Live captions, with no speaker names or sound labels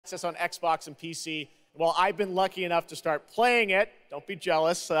access on Xbox and PC. Well, I've been lucky enough to start playing it. Don't be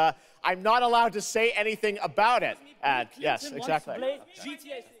jealous. I'm not allowed to say anything about it. Yes, exactly.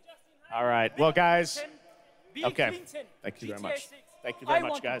 All right. Well, guys. Okay. Thank you very much. Thank you very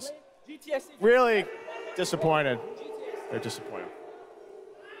much, guys. Really disappointed. They're disappointed.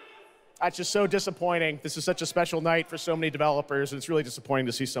 That's just so disappointing. This is such a special night for so many developers, and it's really disappointing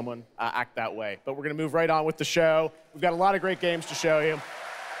to see someone act that way. But we're going to move right on with the show. We've got a lot of great games to show you.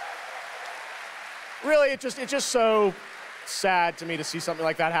 Really, it's just so sad to me to see something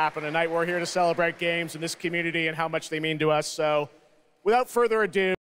like that happen tonight. We're here to celebrate games in this community and how much they mean to us. So without further ado,